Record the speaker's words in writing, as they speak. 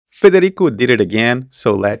Federico did it again,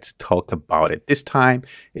 so let's talk about it. This time,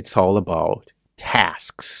 it's all about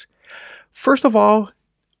tasks. First of all,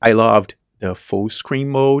 I loved the full screen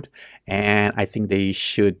mode, and I think they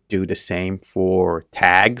should do the same for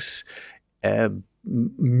tags.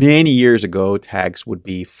 Many years ago, tags would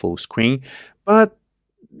be full screen, but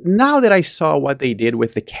now that I saw what they did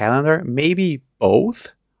with the calendar, maybe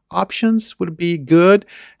both options would be good.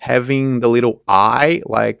 Having the little eye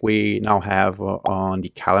like we now have on the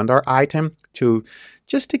calendar item to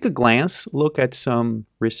just take a glance, look at some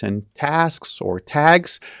recent tasks or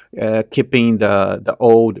tags, keeping the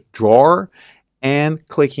old drawer, and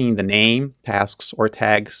clicking the name, tasks or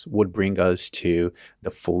tags would bring us to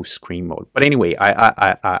the full screen mode. But anyway,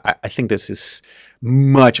 I think this is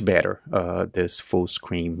much better, this full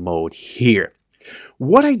screen mode here.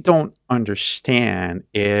 What I don't understand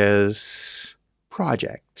is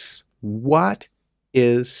projects. What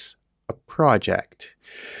is a project?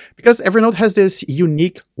 Because Evernote has this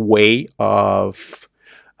unique way of,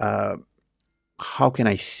 how can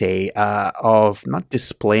I say, of not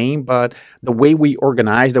displaying, but the way we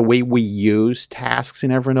organize, the way we use tasks in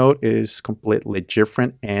Evernote is completely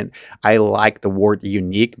different. And I like the word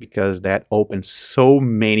unique because that opens so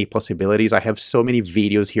many possibilities. I have so many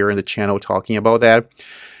videos here in the channel talking about that.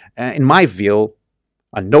 In my view,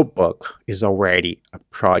 a notebook is already a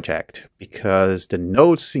project because the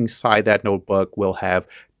notes inside that notebook will have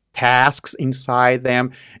tasks inside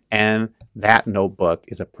them, and that notebook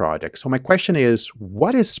is a project. So my question is,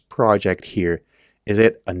 what is project here? Is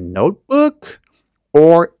it a notebook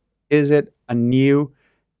or is it a new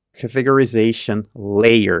categorization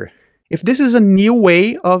layer? If this is a new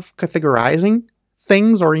way of categorizing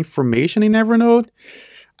things or information in Evernote,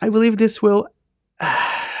 I believe this will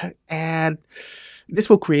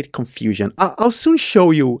create confusion. I'll soon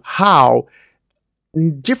show you how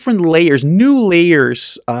different layers, new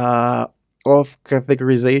layers, of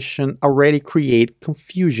categorization already create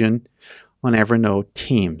confusion on Evernote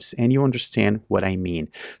teams, and you understand what I mean.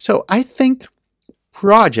 So I think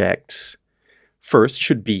projects first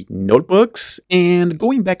should be notebooks, and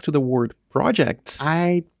going back to the word projects,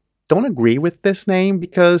 I don't agree with this name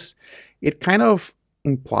because it kind of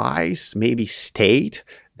implies, maybe state,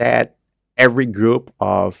 that every group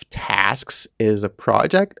of tasks is a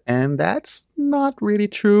project, and that's not really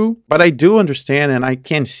true. But I do understand, and I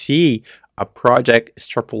can see a project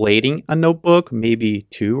extrapolating a notebook, maybe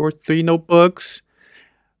 2 or 3 notebooks.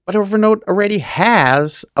 But Evernote already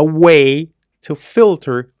has a way to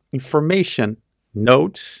filter information,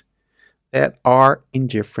 notes that are in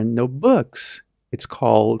different notebooks. It's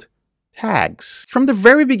called tags. From the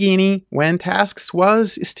very beginning, when tasks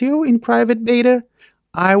was still in private beta,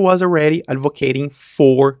 I was already advocating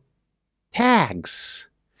for tags.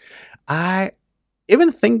 I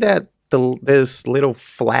even think that this little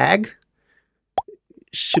flag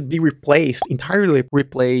should be entirely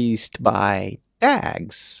replaced by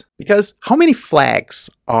tags. Because how many flags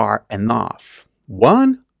are enough?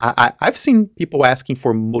 One, I've seen people asking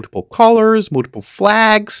for multiple colors, multiple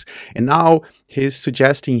flags, and now he's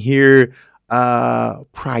suggesting here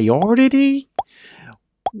priority.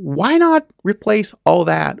 Why not replace all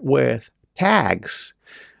that with tags?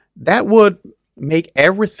 That would make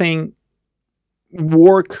everything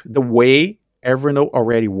work the way Evernote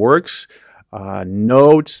already works.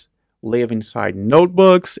 Notes live inside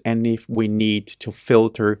notebooks, and if we need to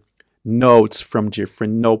filter notes from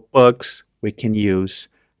different notebooks, we can use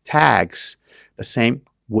tags. The same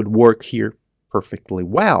would work here perfectly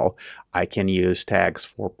well. I can use tags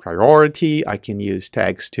for priority. I can use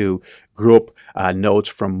tags to group notes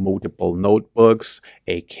from multiple notebooks,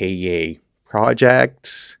 aka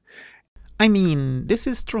projects. I mean, this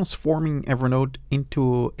is transforming Evernote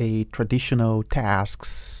into a traditional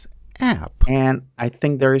tasks app. And I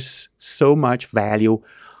think there's so much value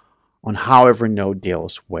on how Evernote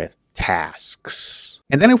deals with tasks.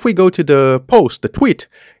 And then if we go to the post, the tweet,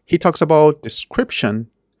 he talks about description.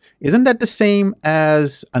 Isn't that the same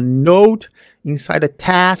as a note inside a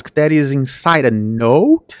task that is inside a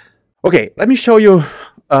note? Okay, let me show you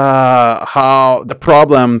how the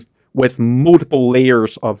problem with multiple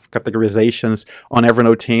layers of categorizations on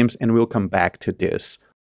Evernote teams, and we'll come back to this.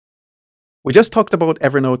 We just talked about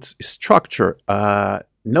Evernote's structure,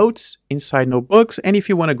 notes inside notebooks, and if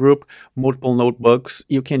you want to group multiple notebooks,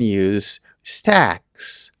 you can use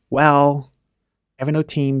stacks. Well, Evernote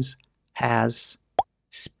Teams has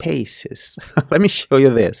spaces. Let me show you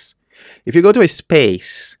this. If you go to a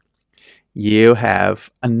space, you have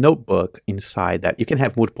a notebook inside that. You can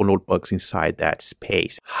have multiple notebooks inside that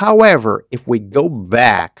space. However, if we go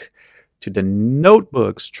back to the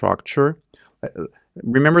notebook structure,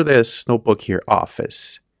 remember this notebook here,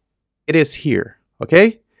 Office. it is here,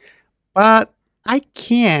 okay? But I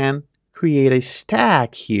can create a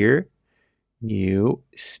stack here. New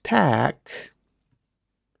stack,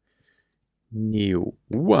 new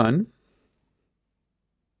one.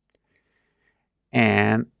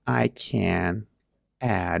 And I can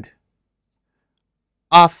add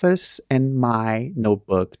Office and my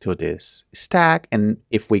notebook to this stack. And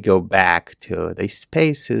if we go back to the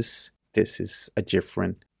spaces, this is a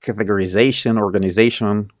different categorization,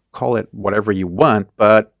 organization, call it whatever you want.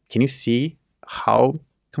 But can you see how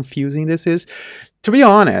confusing this is? To be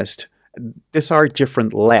honest, these are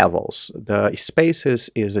different levels. The spaces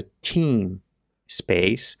is a team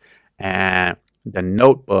space, and the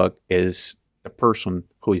notebook is the person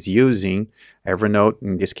who is using Evernote,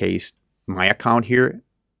 in this case, my account here.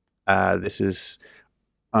 This is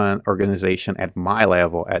an organization at my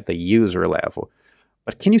level, at the user level.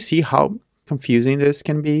 But can you see how confusing this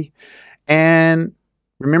can be? And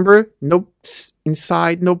remember, notes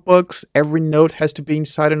inside notebooks, every note has to be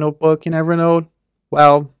inside a notebook in Evernote.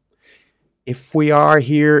 Well, if we are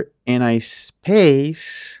here in a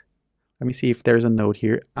space, let me see if there's a note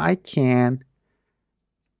here. I can.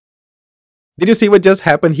 Did you see what just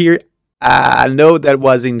happened here? A note that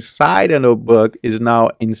was inside a notebook is now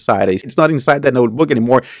inside. It's not inside that notebook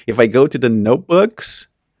anymore. If I go to the notebooks,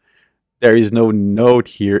 there is no note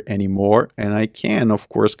here anymore. And I can, of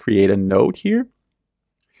course, create a note here.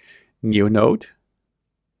 New note.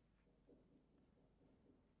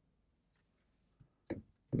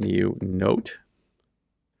 New note.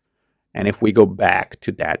 And if we go back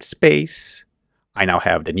to that space, I now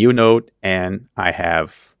have the new note and I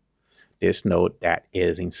have this note that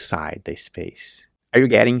is inside the space. Are you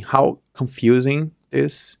getting how confusing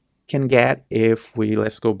this can get? If we,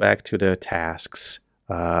 let's go back to the tasks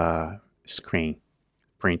screen,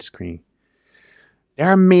 print screen. There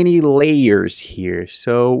are many layers here.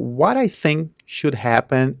 So what I think should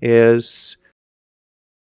happen is,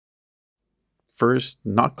 first,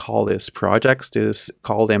 not call this projects, just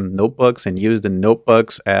call them notebooks and use the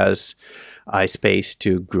notebooks as a space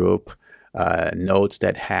to group notes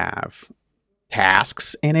that have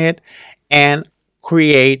tasks in it, and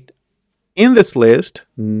create in this list,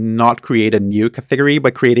 not create a new category,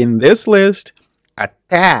 but create in this list a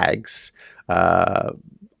tags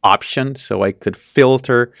option, so I could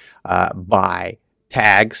filter by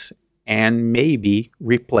tags and maybe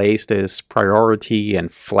replace this priority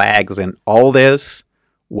and flags and all this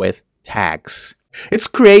with tags. It's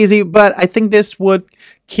crazy, but I think this would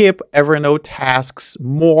keep Evernote tasks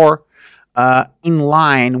more in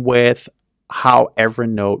line with how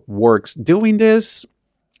Evernote works. Doing this,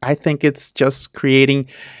 I think it's just creating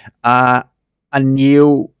a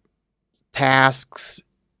new tasks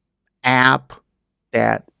app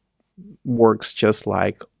that works just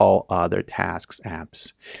like all other tasks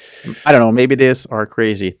apps. I don't know, maybe these are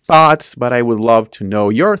crazy thoughts, but I would love to know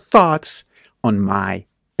your thoughts on my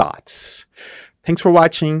thoughts. Thanks for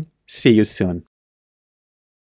watching. See you soon.